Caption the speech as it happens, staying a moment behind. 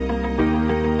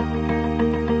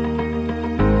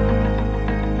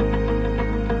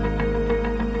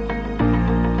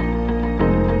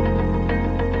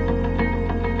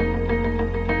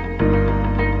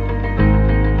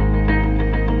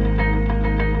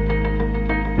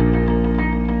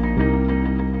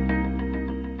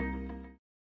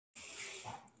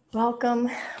Welcome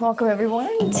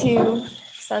everyone to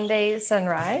Sunday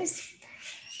Sunrise.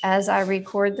 As I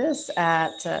record this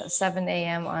at 7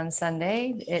 a.m. on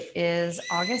Sunday, it is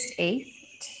August 8th,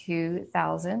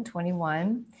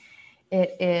 2021.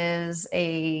 It is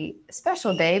a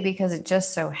special day because it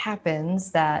just so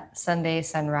happens that Sunday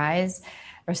Sunrise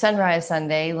or Sunrise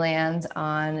Sunday lands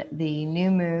on the new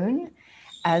moon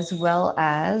as well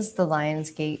as the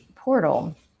Lionsgate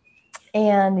portal.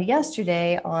 And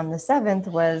yesterday on the 7th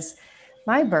was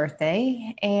my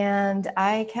birthday, and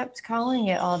I kept calling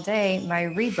it all day my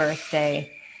rebirth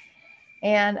day.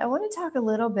 And I want to talk a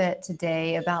little bit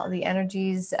today about the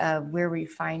energies of where we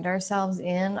find ourselves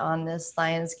in on this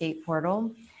Lionsgate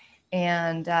portal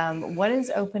and what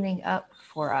is opening up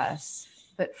for us.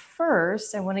 But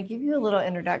first, I want to give you a little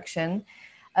introduction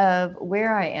of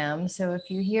where I am. So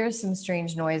if you hear some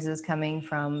strange noises coming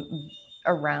from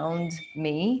around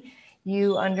me,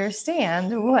 you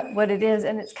understand what it is,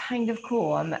 and it's kind of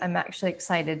cool. I'm actually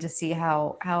excited to see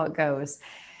how it goes.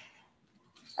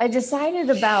 I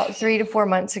decided about 3 to 4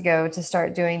 months ago to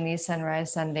start doing these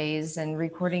Sunrise Sundays and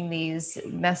recording these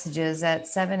messages at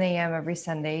 7 a.m. every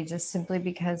Sunday, just simply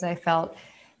because I felt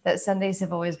that Sundays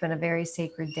have always been a very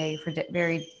sacred day for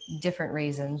very different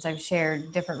reasons. I've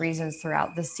shared different reasons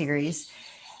throughout this series.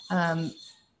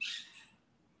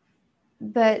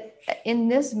 But in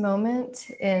this moment,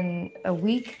 in a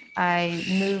week, I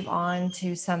move on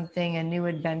to something, a new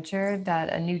adventure,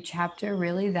 a new chapter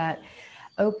really that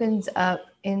opens up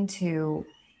into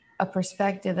a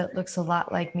perspective that looks a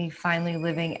lot like me finally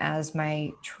living as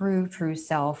my true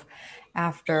self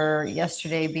after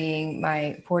yesterday being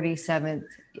my 47th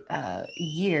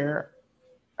year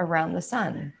around the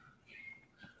sun.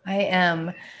 I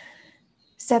am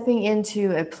stepping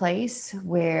into a place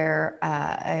where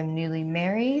I'm newly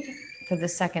married for the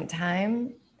second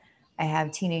time. I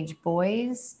have teenage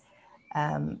boys.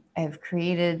 I've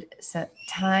created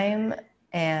time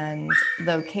and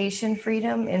location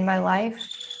freedom in my life,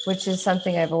 which is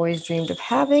something I've always dreamed of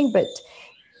having, but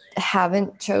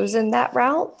haven't chosen that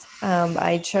route.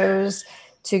 I chose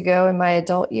to go in my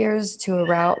adult years to a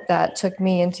route that took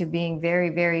me into being very,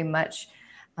 very much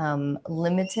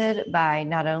limited by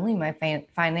not only my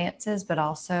finances, but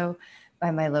also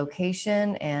by my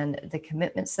location and the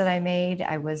commitments that I made.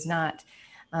 I was not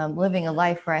living a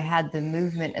life where I had the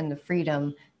movement and the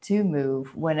freedom to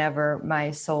move whenever my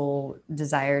soul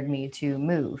desired me to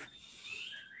move.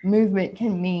 Movement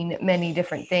can mean many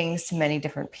different things to many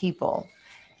different people.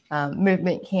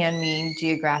 Movement can mean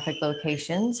geographic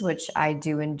locations, which I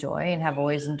do enjoy and have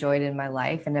always enjoyed in my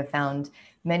life, and have found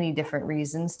many different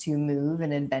reasons to move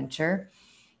and adventure.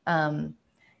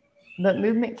 But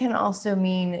movement can also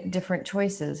mean different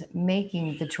choices,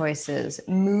 making the choices,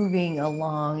 moving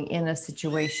along in a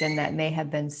situation that may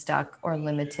have been stuck or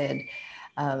limited.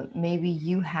 Maybe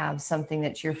you have something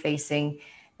that you're facing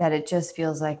that it just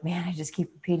feels like, man, I just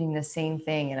keep repeating the same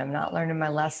thing and I'm not learning my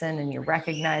lesson, and you're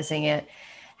recognizing it.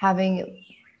 Having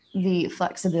the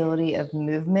flexibility of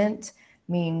movement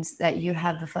means that you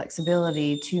have the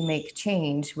flexibility to make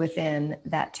change within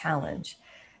that challenge.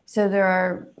 So there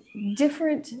are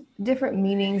different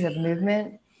meanings of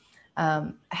movement.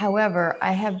 However,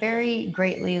 I have very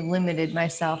greatly limited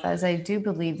myself, as I do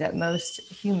believe that most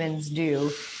humans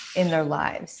do in their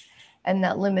lives. And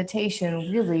that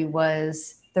limitation really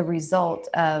was the result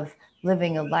of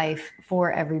living a life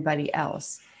for everybody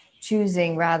else,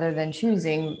 choosing rather than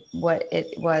choosing what it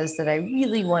was that I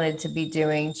really wanted to be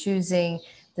doing, choosing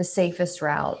the safest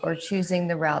route or choosing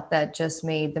the route that just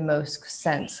made the most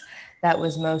sense, that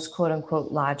was most quote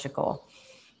unquote logical.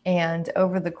 And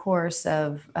over the course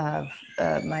of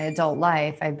my adult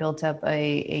life, I built up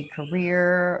a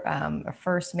career, a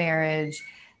first marriage,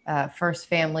 first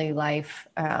family life.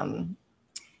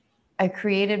 I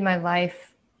created my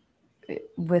life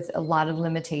with a lot of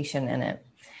limitation in it.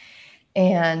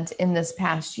 And in this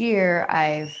past year,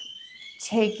 I've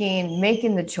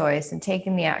making the choice and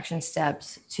taken the action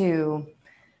steps to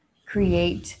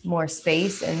create more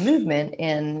space and movement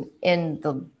in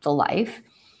the life,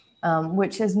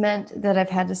 which has meant that I've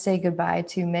had to say goodbye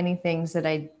to many things that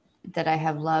I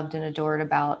have loved and adored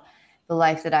about the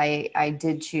life that I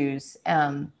did choose.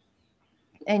 And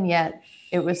yet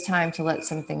it was time to let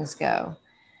some things go.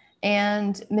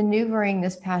 And maneuvering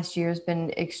this past year has been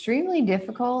extremely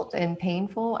difficult and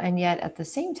painful. And yet at the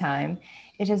same time,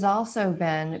 it has also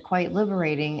been quite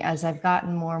liberating as I've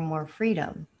gotten more and more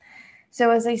freedom.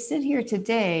 So as I sit here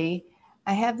today,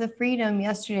 I have the freedom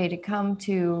yesterday to come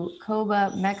to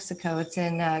Coba, Mexico. It's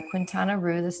in Quintana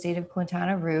Roo, the state of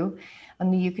Quintana Roo on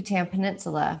the Yucatan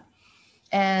Peninsula.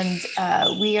 And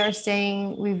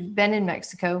we've been in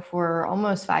Mexico for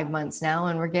almost 5 months now,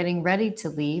 and we're getting ready to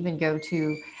leave and go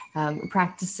to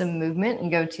practice some movement and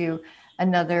go to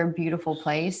another beautiful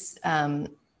place.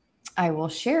 I will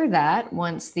share that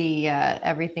once the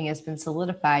everything has been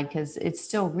solidified, because it's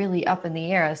still really up in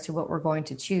the air as to what we're going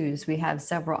to choose. We have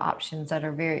several options that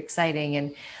are very exciting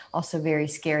and also very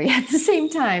scary at the same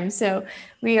time. So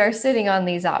we are sitting on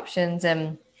these options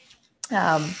and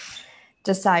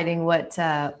deciding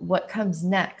what comes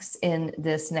next in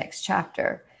this next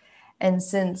chapter. And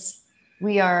since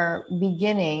we are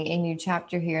beginning a new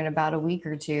chapter here in about a week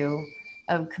or two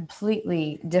of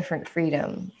completely different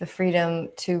freedom, the freedom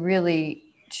to really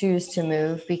choose to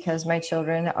move, because my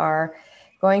children are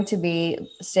going to be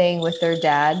staying with their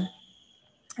dad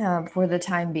for the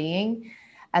time being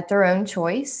at their own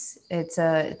choice. It's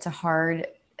a hard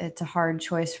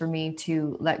choice for me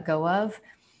to let go of.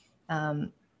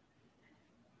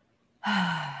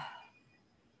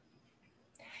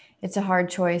 It's a hard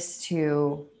choice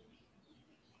to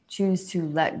choose to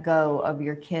let go of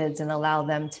your kids and allow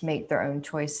them to make their own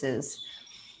choices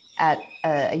at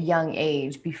a young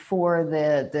age, before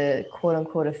the quote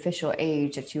unquote official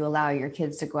age that you allow your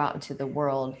kids to go out into the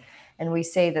world. And we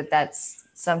say that that's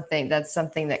something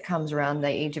that comes around the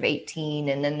age of 18,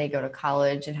 and then they go to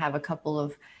college and have a couple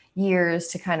of years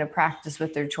to kind of practice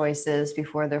with their choices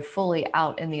before they're fully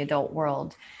out in the adult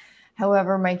world.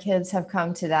 However, my kids have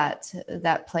come to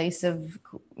that place of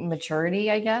maturity,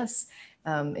 I guess,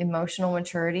 emotional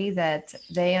maturity, that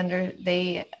they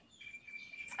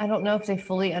I don't know if they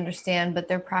fully understand, but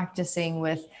they're practicing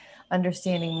with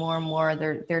understanding more and more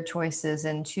their choices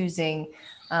and choosing,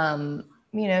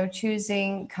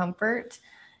 choosing comfort,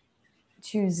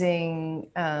 choosing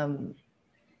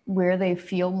where they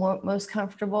feel most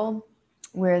comfortable,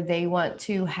 where they want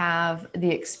to have the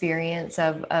experience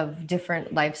of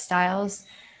different lifestyles.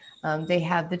 They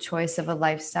have the choice of a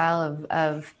lifestyle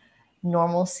of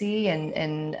normalcy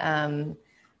and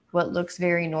what looks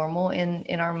very normal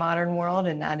in our modern world,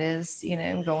 and that is,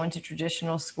 going to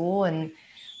traditional school and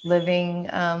living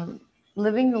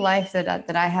living the life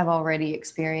that I have already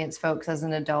experienced, folks, as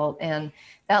an adult. And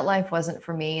that life wasn't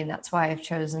for me, and that's why I've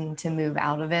chosen to move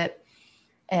out of it.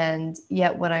 And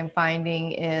yet what I'm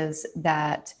finding is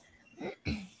that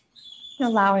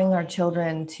allowing our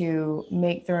children to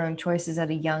make their own choices at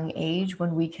a young age,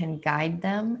 when we can guide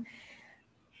them,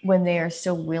 when they are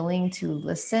still willing to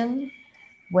listen,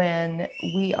 when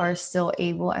we are still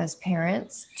able as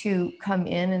parents to come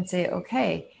in and say,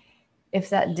 okay, if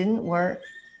that didn't work,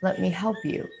 let me help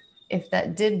you. If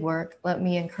that did work, let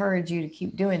me encourage you to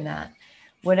keep doing that.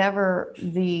 Whatever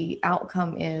the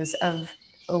outcome is of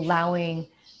allowing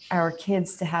our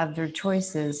kids to have their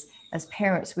choices, as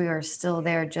parents, we are still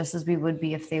there just as we would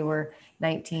be if they were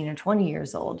 19 or 20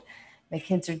 years old. My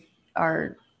kids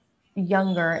are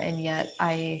younger, and yet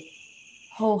I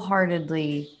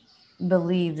wholeheartedly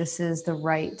believe this is the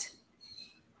right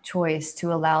choice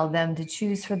to allow them to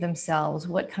choose for themselves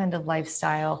what kind of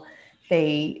lifestyle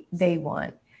they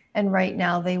want. And right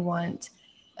now they want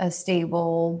a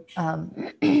stable,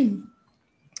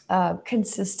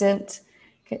 consistent,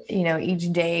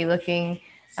 each day looking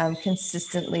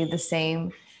consistently the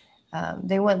same.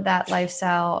 They want that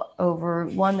lifestyle over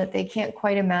one that they can't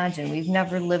quite imagine. We've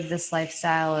never lived this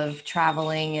lifestyle of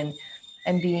traveling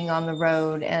and being on the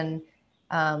road. And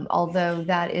although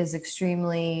that is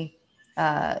extremely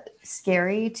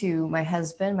scary to my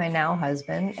husband, my now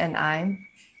husband, and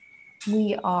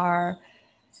we are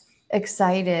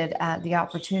excited at the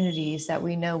opportunities that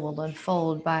we know will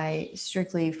unfold by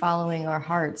strictly following our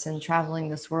hearts and traveling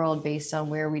this world based on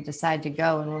where we decide to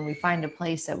go. And when we find a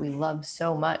place that we love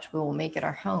so much, we will make it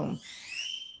our home.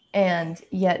 And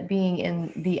yet being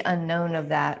in the unknown of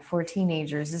that for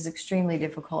teenagers is extremely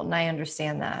difficult, and I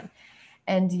understand that.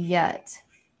 And yet,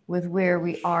 with where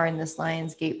we are in this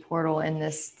Lionsgate portal and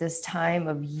this time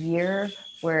of year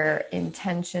where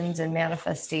intentions and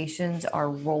manifestations are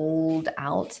rolled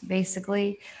out,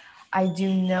 basically, I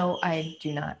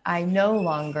no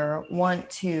longer want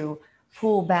to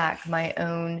pull back my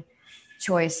own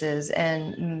choices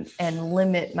and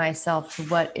limit myself to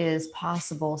what is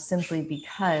possible simply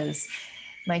because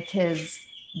my kids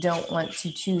don't want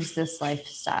to choose this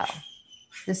lifestyle.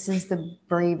 This is the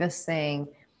bravest thing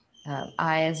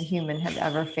I, as a human, have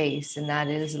ever faced, and that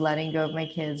is letting go of my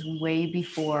kids way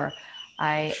before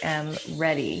I am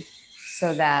ready,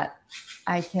 so that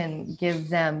I can give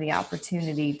them the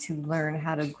opportunity to learn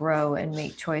how to grow and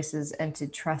make choices and to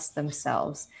trust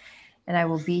themselves. And I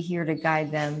will be here to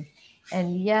guide them.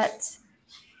 And yet,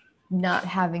 not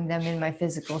having them in my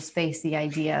physical space, the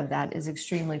idea of that is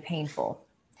extremely painful.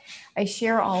 I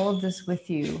share all of this with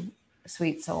you,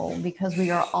 sweet soul, because we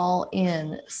are all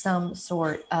in some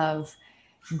sort of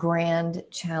grand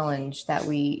challenge that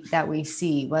we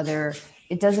see, whether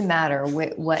it doesn't matter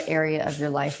what area of your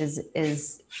life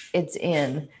is it's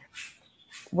in.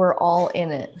 We're all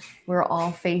in it. We're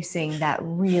all facing that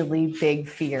really big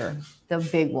fear, the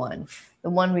big one, the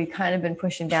one we've kind of been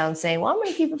pushing down, saying, well, I'm going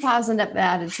to keep a positive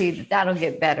attitude, that'll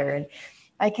get better. And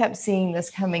I kept seeing this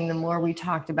coming the more we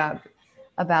talked about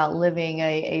living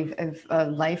a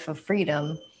life of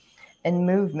freedom and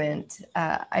movement.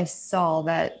 I saw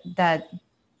that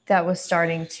was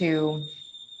starting to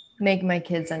make my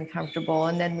kids uncomfortable.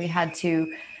 And then we had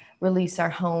to release our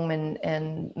home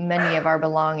and many of our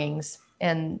belongings.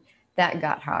 And that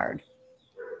got hard.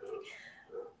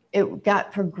 It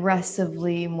got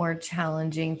progressively more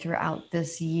challenging throughout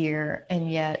this year.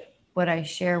 And yet, what I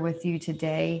share with you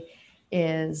today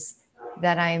is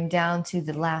that I am down to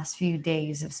the last few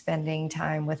days of spending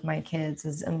time with my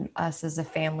kids and us as a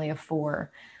family of 4.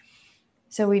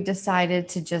 So we decided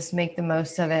to just make the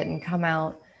most of it and come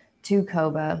out to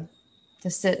Coba to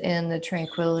sit in the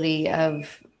tranquility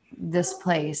of this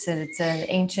place. And it's an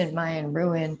ancient Mayan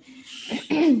ruin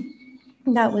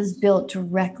that was built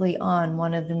directly on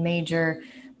one of the major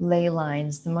ley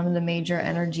lines, one of the major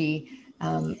energy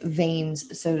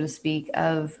veins, so to speak,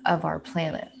 of our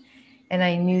planet. And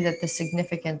I knew that the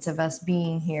significance of us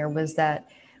being here was that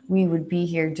we would be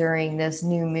here during this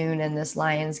new moon and this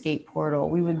Lionsgate portal.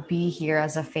 We would be here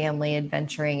as a family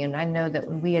adventuring. And I know that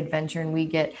when we adventure and we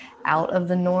get out of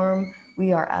the norm,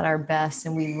 we are at our best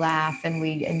and we laugh and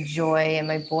we enjoy. And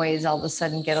my boys all of a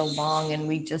sudden get along and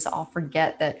we just all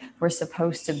forget that we're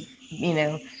supposed to,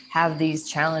 have these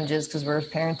challenges because we're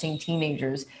parenting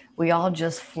teenagers. We all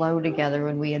just flow together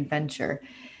when we adventure.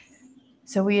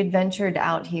 So we adventured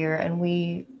out here and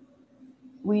we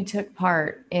took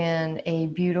part in a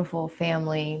beautiful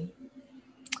family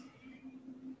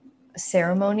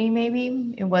ceremony,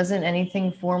 maybe. It wasn't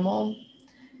anything formal.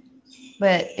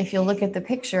 But if you look at the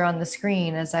picture on the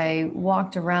screen, as I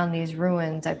walked around these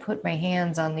ruins, I put my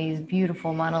hands on these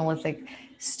beautiful monolithic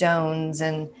stones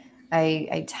and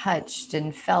I touched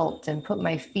and felt and put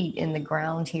my feet in the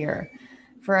ground here.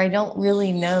 For I don't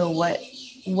really know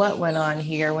what went on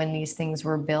here when these things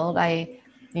were built. I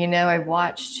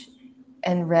watched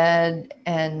and read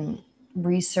and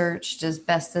researched as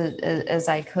best as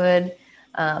I could.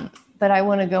 But I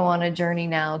want to go on a journey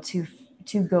now to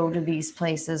go to these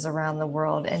places around the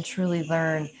world and truly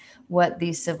learn what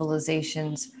these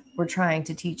civilizations were trying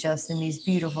to teach us in these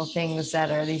beautiful things that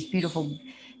are these beautiful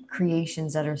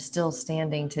creations that are still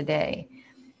standing today.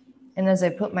 And as I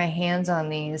put my hands on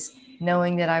these,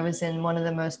 knowing that I was in one of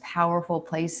the most powerful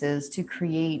places to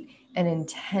create an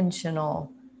intentional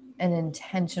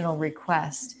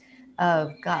request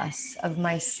of Gus, of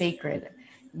my sacred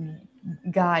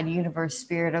God, universe,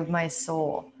 spirit of my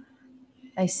soul,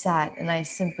 I sat and I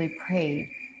simply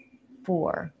prayed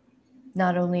for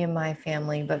not only in my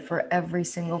family, but for every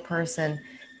single person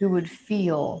who would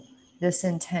feel this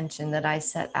intention that I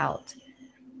set out,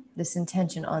 this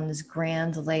intention on this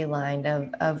grand ley line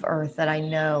of earth, that I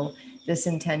know this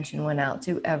intention went out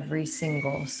to every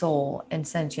single soul and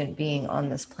sentient being on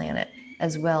this planet,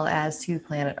 as well as to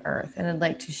planet Earth. And I'd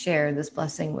like to share this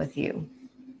blessing with you.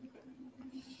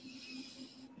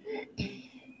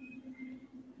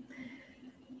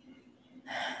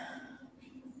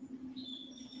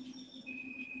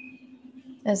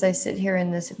 As I sit here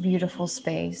in this beautiful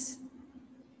space,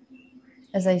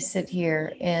 as I sit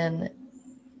here in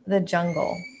the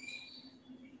jungle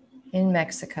in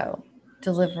Mexico,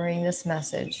 delivering this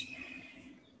message,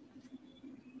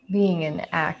 being an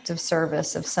act of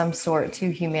service of some sort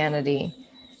to humanity,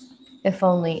 if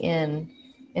only in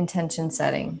intention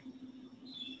setting,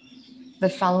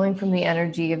 but following from the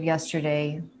energy of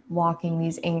yesterday, walking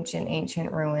these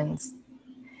ancient ruins,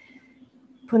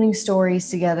 putting stories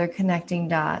together, connecting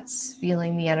dots,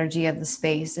 feeling the energy of the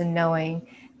space, and knowing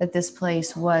that this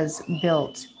place was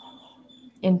built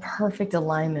in perfect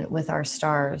alignment with our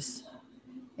stars,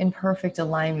 in perfect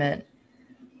alignment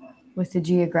with the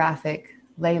geographic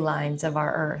ley lines of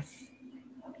our earth,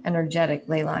 energetic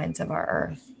ley lines of our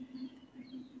earth,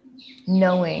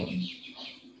 knowing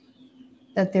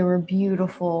that there were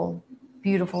beautiful,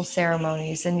 beautiful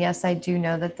ceremonies. And yes, I do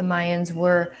know that the Mayans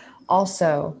were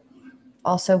also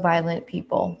violent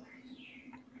people.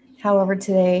 However,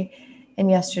 today and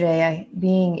yesterday,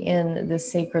 being in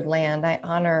this sacred land, I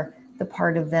honor the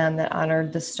part of them that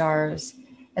honored the stars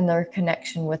and their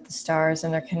connection with the stars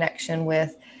and their connection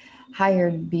with higher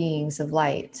beings of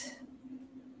light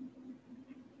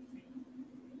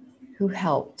who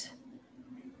helped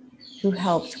who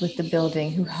helped with the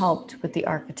building, who helped with the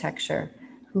architecture,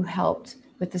 who helped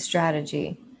with the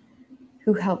strategy,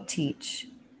 who helped teach,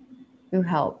 who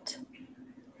helped.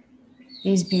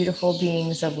 These beautiful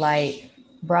beings of light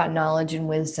brought knowledge and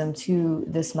wisdom to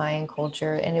this Mayan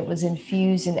culture, and it was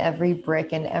infused in every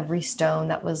brick and every stone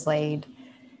that was laid.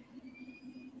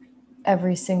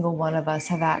 Every single one of us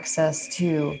have access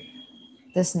to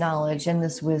this knowledge and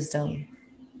this wisdom.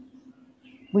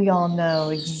 We all know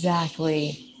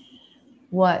exactly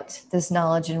what this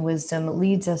knowledge and wisdom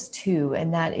leads us to,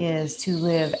 and that is to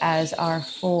live as our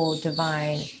full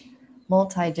divine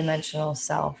multidimensional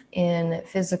self in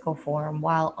physical form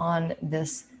while on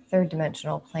this third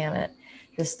dimensional planet,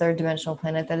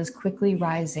 that is quickly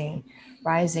rising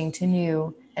to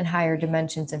new and higher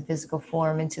dimensions in physical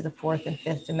form into the fourth and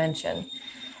fifth dimension.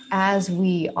 As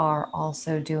we are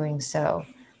also doing so,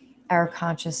 our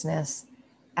consciousness,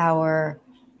 our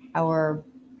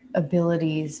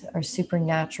abilities, our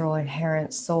supernatural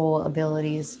inherent soul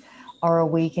abilities are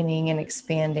awakening and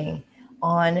expanding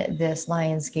on this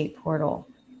Lionsgate portal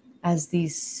as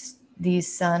these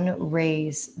sun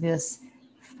rays, this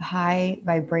high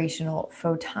vibrational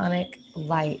photonic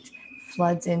light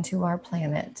floods into our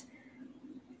planet.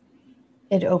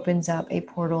 It opens up a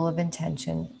portal of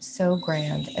intention so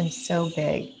grand and so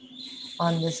big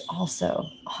on this also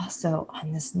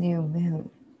on this new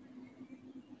moon.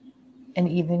 An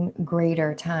even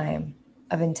greater time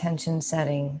of intention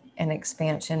setting and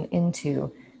expansion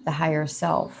into the higher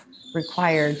self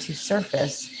required to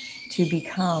surface, to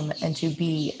become and to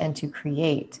be and to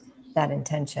create that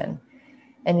intention.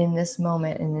 And in this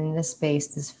moment and in this space,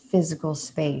 this physical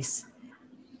space,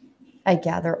 I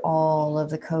gather all of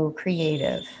the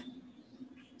co-creative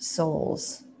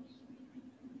souls,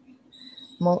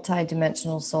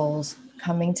 multi-dimensional souls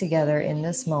coming together in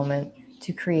this moment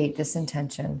to create this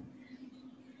intention.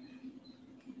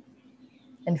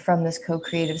 And from this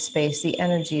co-creative space, the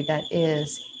energy that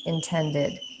is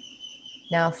intended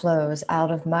now flows out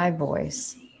of my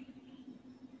voice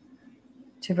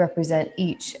to represent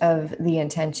each of the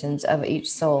intentions of each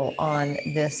soul on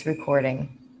this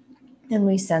recording. And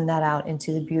we send that out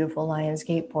into the beautiful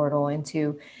Lionsgate portal,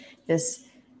 into this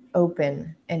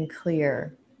open and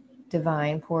clear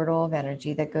divine portal of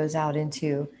energy that goes out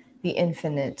into the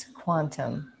infinite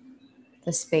quantum,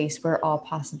 the space where all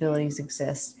possibilities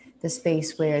exist, the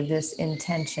space where this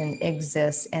intention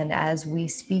exists. And as we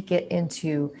speak it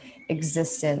into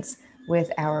existence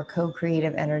with our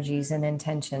co-creative energies and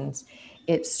intentions,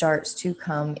 it starts to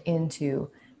come into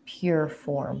pure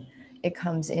form. It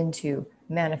comes into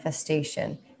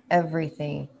manifestation.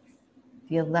 Everything,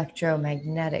 the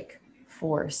electromagnetic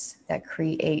force that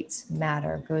creates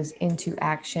matter, goes into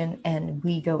action, and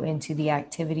we go into the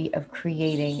activity of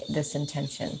creating this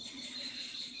intention.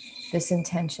 This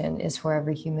intention is for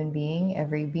every human being,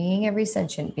 every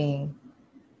sentient being,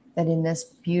 that in this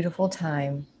beautiful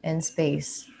time and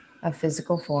space of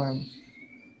physical form,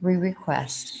 we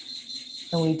request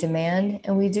and we demand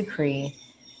and we decree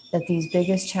that these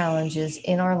biggest challenges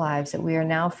in our lives that we are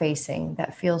now facing,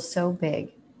 that feel so big,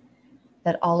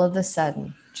 that all of a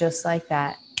sudden, just like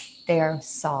that, they are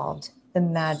solved. The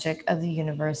magic of the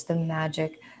universe, the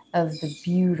magic of the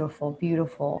beautiful,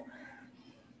 beautiful,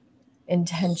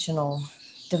 intentional,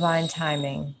 divine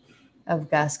timing of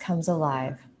Gus comes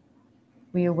alive.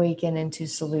 We awaken into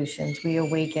solutions. We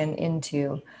awaken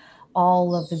into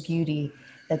all of the beauty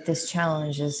that this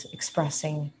challenge is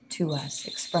expressing to us,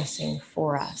 expressing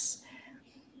for us.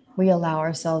 We allow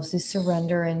ourselves to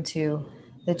surrender into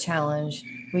the challenge.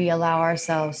 We allow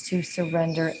ourselves to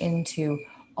surrender into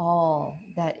all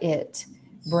that it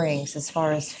brings as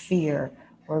far as fear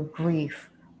or grief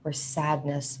or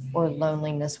sadness or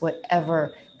loneliness,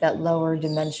 whatever that lower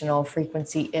dimensional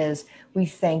frequency is. We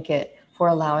thank it for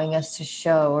allowing us to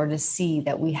show or to see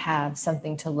that we have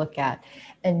something to look at.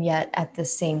 And yet at the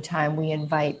same time, we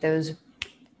invite those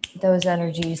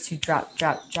energies to drop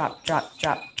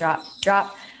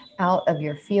out of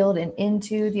your field and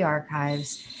into the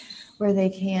archives, where they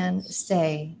can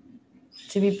stay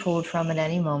to be pulled from at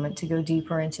any moment to go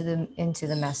deeper into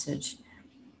the message.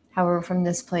 However, from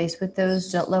this place, with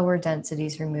those lower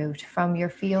densities removed from your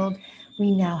field,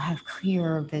 we now have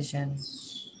clearer vision.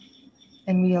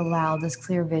 And we allow this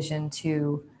clear vision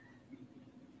to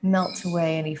melt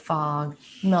away any fog,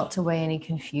 melt away any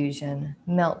confusion,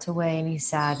 melt away any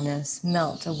sadness,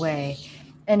 melt away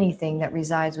anything that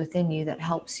resides within you that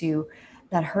helps you,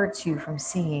 that hurts you from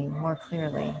seeing more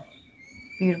clearly.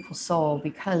 Beautiful soul,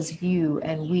 because you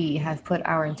and we have put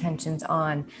our intentions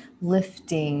on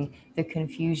lifting the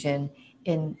confusion,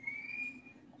 in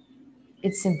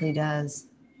it simply does,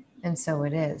 and so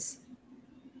it is.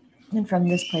 And from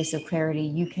this place of clarity,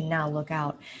 you can now look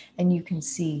out and you can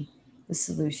see the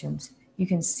solutions. You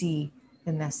can see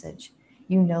the message.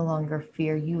 You no longer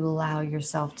fear. You allow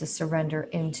yourself to surrender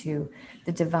into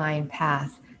the divine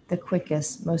path, the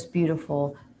quickest, most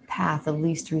beautiful path of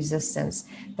least resistance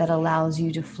that allows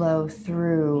you to flow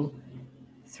through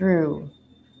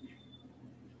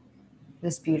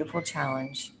this beautiful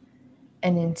challenge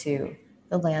and into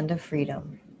the land of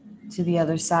freedom, to the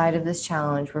other side of this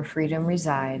challenge where freedom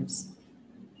resides.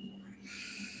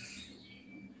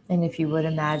 And if you would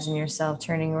imagine yourself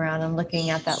turning around and looking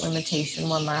at that limitation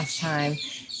one last time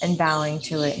and bowing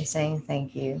to it and saying,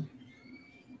 thank you.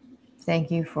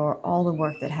 Thank you for all the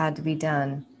work that had to be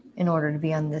done in order to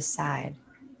be on this side.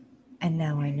 And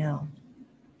now I know.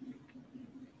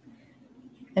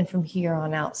 And from here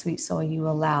on out, sweet soul, you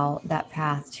allow that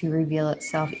path to reveal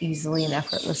itself easily and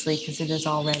effortlessly because it is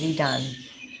already done.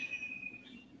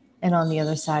 And on the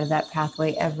other side of that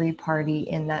pathway, every party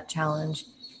in that challenge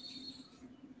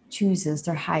chooses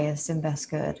their highest and best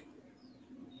good.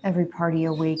 Every party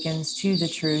awakens to the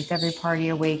truth. Every party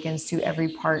awakens to every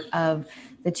part of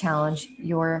the challenge,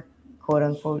 your quote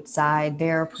unquote side,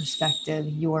 their perspective,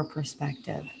 your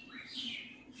perspective.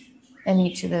 And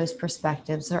each of those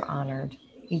perspectives are honored.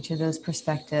 Each of those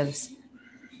perspectives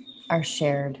are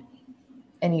shared.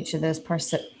 And each of those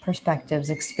perspectives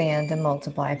expand and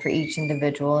multiply for each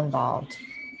individual involved.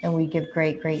 And we give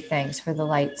great, great thanks for the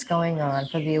lights going on,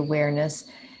 for the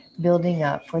awareness building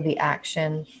up, for the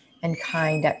action and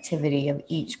kind activity of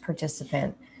each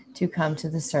participant to come to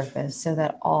the surface so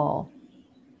that all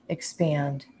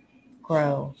expand,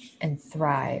 grow, and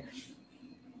thrive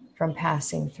from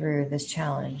passing through this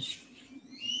challenge.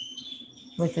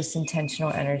 With this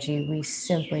intentional energy, we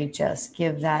simply just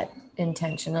give that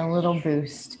intention a little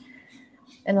boost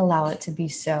and allow it to be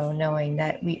so, knowing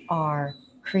that we are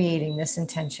creating this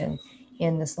intention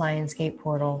in this Lionsgate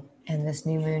portal and this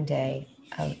new moon day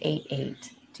of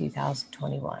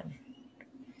 8/8/2021.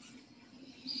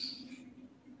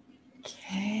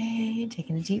 Okay,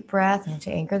 taking a deep breath. And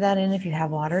to anchor that in, if you have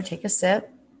water, take a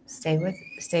sip. Stay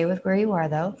with where you are,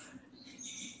 though.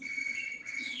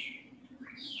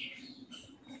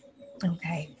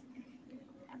 Okay.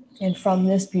 And from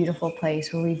this beautiful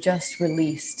place where we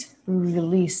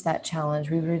released that challenge,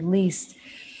 we released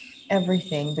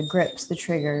everything, the grips, the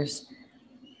triggers,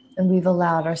 and we've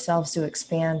allowed ourselves to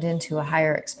expand into a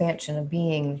higher expansion of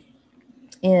being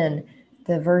in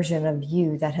the version of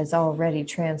you that has already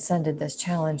transcended this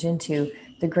challenge into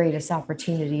the greatest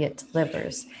opportunity it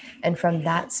delivers. And from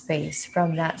that space,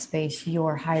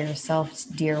 your higher self,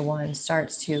 dear one,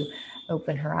 starts to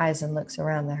open her eyes and looks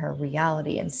around her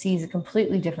reality and sees a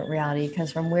completely different reality, because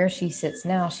from where she sits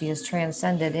now, she has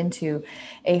transcended into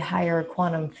a higher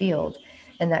quantum field.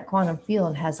 And that quantum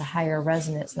field has a higher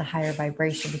resonance and a higher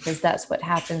vibration, because that's what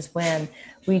happens when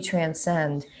we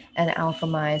transcend and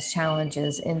alchemize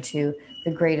challenges into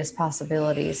the greatest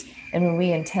possibilities. And when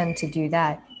we intend to do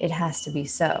that, it has to be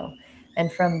so.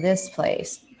 And from this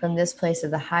place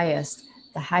of the highest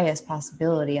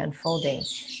possibility unfolding,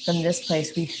 from this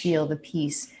place, we feel the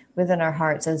peace within our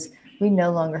hearts as we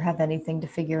no longer have anything to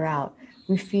figure out.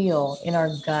 We feel in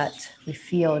our gut, we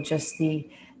feel just the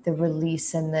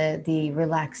release and the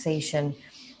relaxation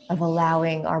of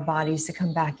allowing our bodies to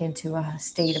come back into a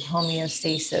state of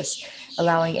homeostasis,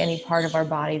 allowing any part of our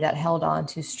body that held on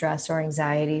to stress or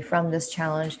anxiety from this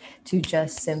challenge to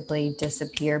just simply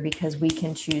disappear, because we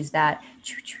can choose that.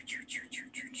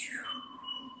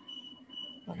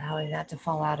 Allowing that to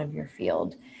fall out of your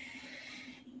field.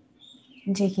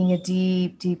 And taking a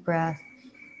deep, deep breath,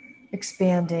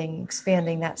 expanding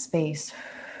that space,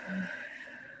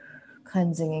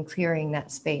 cleansing and clearing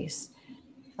that space,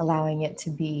 allowing it to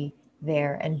be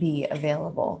there and be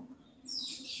available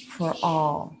for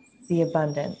all the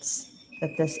abundance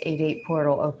that this 8/8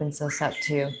 portal opens us up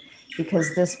to,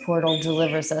 because this portal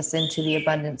delivers us into the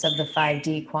abundance of the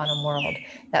 5D quantum world,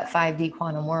 that 5D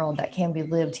quantum world that can be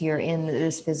lived here in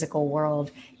this physical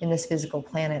world, in this physical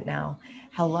planet now.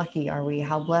 How lucky are we?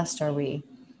 How blessed are we?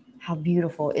 How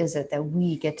beautiful is it that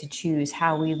we get to choose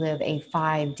how we live a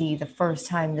 5D, the first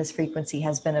time this frequency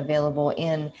has been available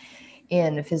in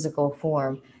physical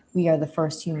form. We are the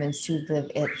first humans to live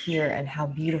it here, and how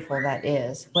beautiful that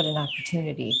is. What an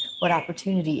opportunity. What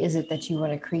opportunity is it that you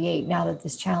want to create now that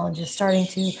this challenge is starting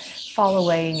to fall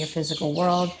away in your physical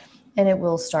world, and it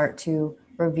will start to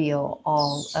reveal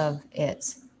all of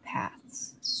its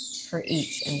paths for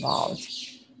each involved.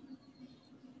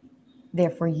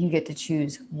 Therefore, you get to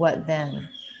choose what then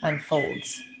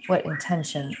unfolds, what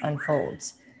intention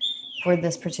unfolds for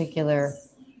this particular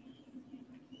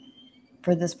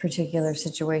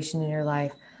situation in your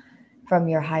life, from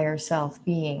your higher self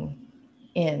being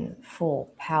in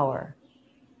full power.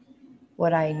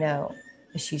 What I know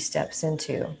is she steps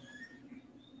into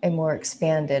a more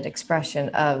expanded expression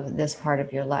of this part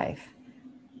of your life,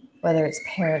 whether it's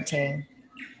parenting,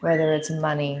 whether it's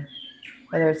money,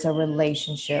 whether it's a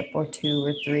relationship or 2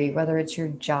 or 3, whether it's your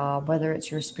job, whether it's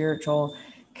your spiritual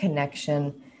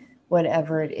connection,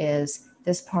 whatever it is,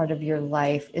 this part of your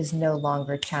life is no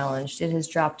longer challenged. It has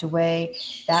dropped away.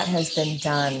 That has been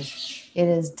done. It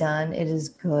is done. It is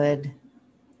good.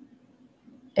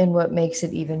 And what makes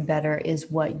it even better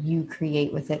is what you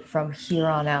create with it from here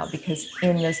on out, because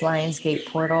in this Lionsgate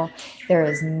portal, there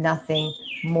is nothing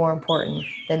more important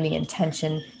than the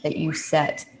intention that you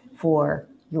set for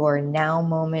your now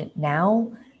moment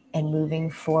now and moving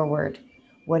forward.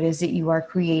 What is it you are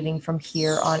creating from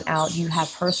here on out? You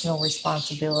have personal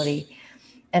responsibility.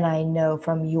 And I know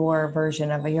from your version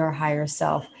of your higher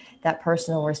self, that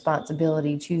personal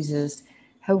responsibility chooses,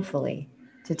 hopefully,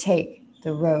 to take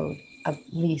the road of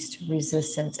least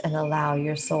resistance and allow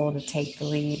your soul to take the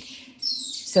lead,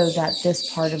 so that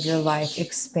this part of your life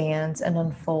expands and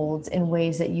unfolds in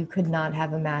ways that you could not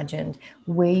have imagined,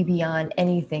 way beyond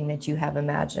anything that you have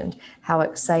imagined. How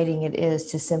exciting it is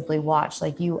to simply watch,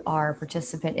 like you are a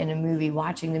participant in a movie,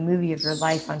 watching the movie of your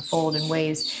life unfold in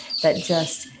ways that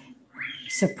just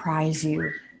surprise you.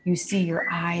 You see your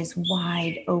eyes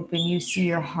wide open. You see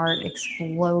your heart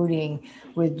exploding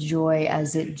with joy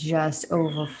as it just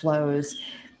overflows.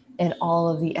 And all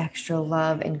of the extra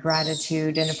love and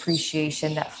gratitude and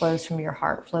appreciation that flows from your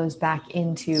heart flows back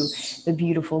into the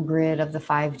beautiful grid of the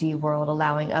 5D world,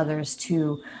 allowing others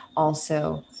to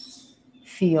also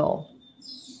feel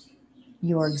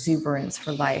your exuberance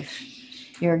for life.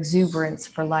 Your exuberance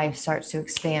for life starts to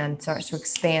expand, starts to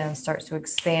expand, starts to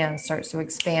expand, starts to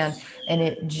expand, and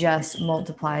it just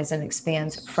multiplies and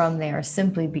expands from there,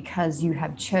 simply because you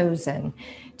have chosen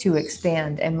to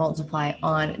expand and multiply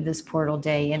on this portal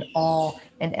day in all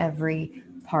and every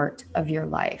part of your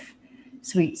life.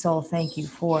 Sweet soul, thank you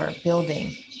for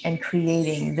building and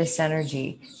creating this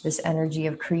energy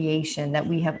of creation that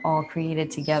we have all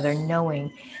created together,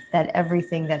 knowing that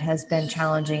everything that has been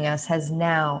challenging us has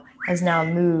now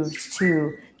moved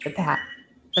to the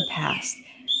past.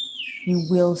 You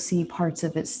will see parts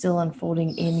of it still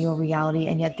unfolding in your reality,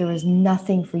 and yet there is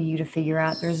nothing for you to figure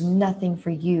out. There's nothing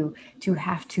for you to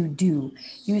have to do.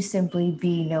 You simply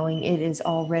be, knowing it is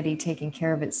already taking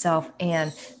care of itself,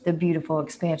 and the beautiful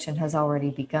expansion has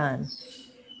already begun.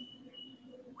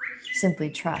 Simply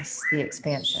trust the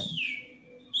expansion.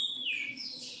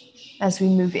 As we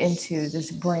move into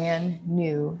this brand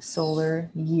new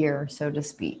solar year, so to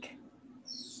speak,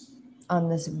 on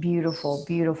this beautiful,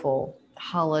 beautiful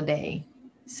holiday,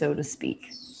 so to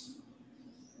speak.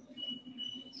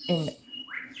 And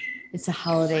it's a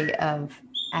holiday of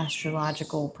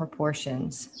astrological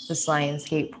proportions, this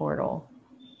Lionsgate portal,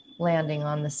 landing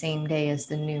on the same day as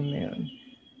the new moon.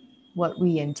 What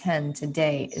we intend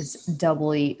today is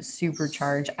doubly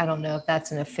supercharged. I don't know if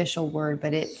that's an official word,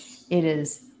 but it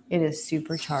is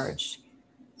supercharged.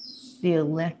 The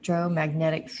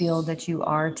electromagnetic field that you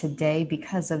are today,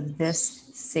 because of this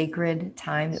sacred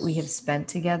time that we have spent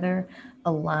together,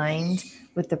 aligned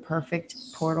with the perfect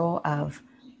portal of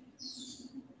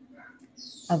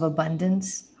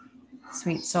abundance.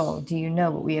 Sweet soul, do you know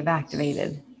what we have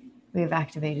activated? We have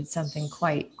activated something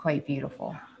quite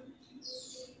beautiful.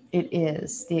 It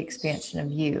is the expansion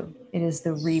of you. It is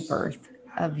the rebirth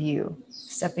of you,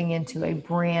 stepping into a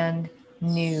brand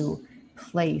new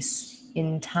place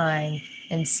in time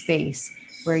and space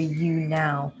where you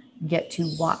now get to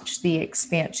watch the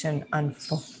expansion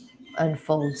unfold.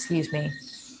 Excuse me.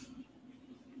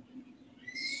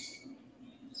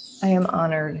 I am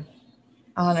honored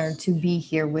to be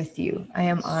here with you. I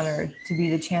am honored to be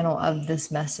the channel of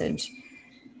this message,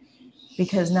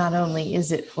 because not only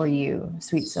is it for you,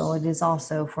 sweet soul, it is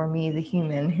also for me, the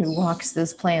human who walks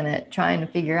this planet trying to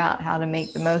figure out how to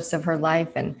make the most of her life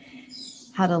and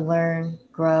how to learn,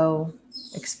 grow,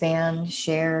 expand,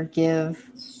 share, give,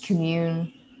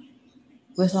 commune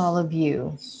with all of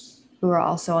you who are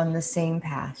also on the same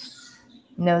path.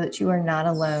 Know that you are not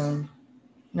alone.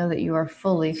 Know that you are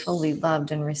fully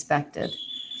loved and respected.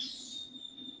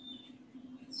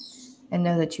 And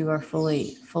know that you are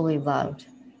fully loved.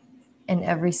 And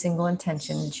every single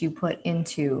intention that you put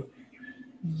into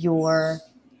your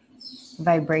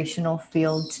vibrational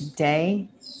field today,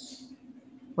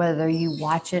 whether you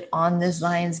watch it on this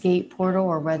Lionsgate portal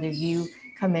or whether you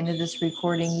come into this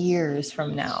recording years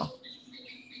from now,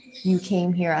 you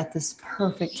came here at this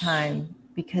perfect time,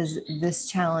 because this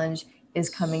challenge is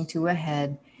coming to a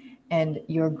head, and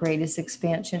your greatest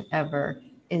expansion ever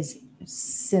is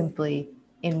simply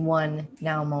in one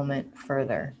now moment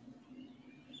further.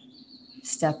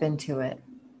 Step into it.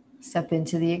 Step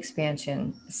into the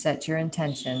expansion. Set your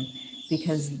intention,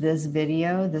 because this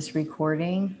video, this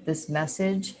recording, this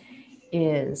message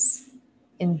is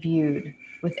imbued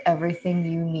with everything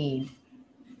you need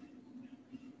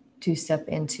to step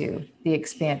into the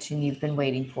expansion you've been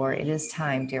waiting for. It is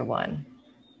time, dear one.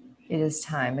 It is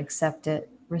time. Accept it,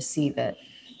 receive it,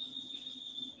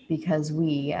 because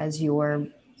we, as your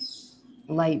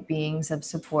light beings of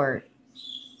support,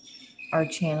 are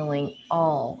channeling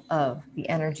all of the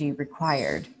energy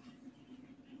required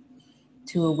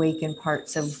to awaken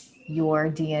parts of your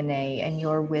DNA and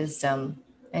your wisdom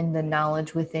and the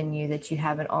knowledge within you that you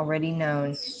haven't already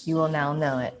known. You will now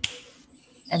know it,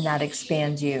 and that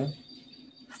expands you.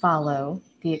 Follow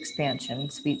the expansion,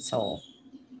 sweet soul.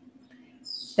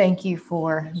 Thank you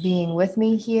for being with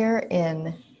me here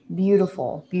in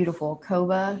beautiful, beautiful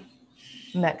Coba,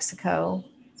 Mexico,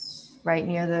 right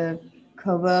near the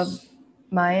Coba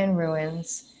Mayan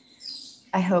ruins.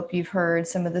 I hope you've heard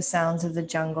some of the sounds of the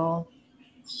jungle.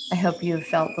 I hope you have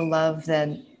felt the love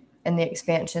and the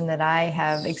expansion that I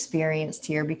have experienced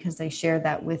here, because I share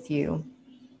that with you.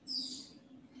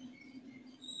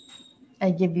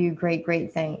 I give you great,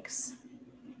 great thanks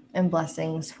and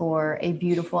blessings for a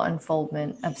beautiful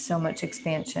unfoldment of so much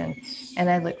expansion. And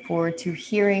I look forward to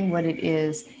hearing what it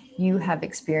is you have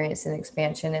experienced in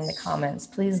expansion in the comments.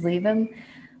 Please leave them.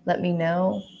 Let me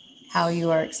know how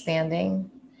you are expanding,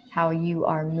 how you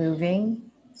are moving,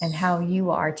 and how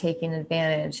you are taking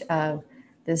advantage of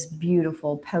this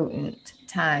beautiful, potent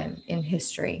time in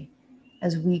history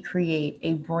as we create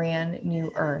a brand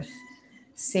new earth,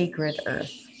 sacred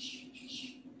earth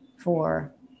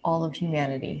for all of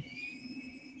humanity.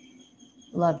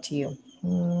 Love to you.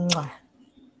 Mwah.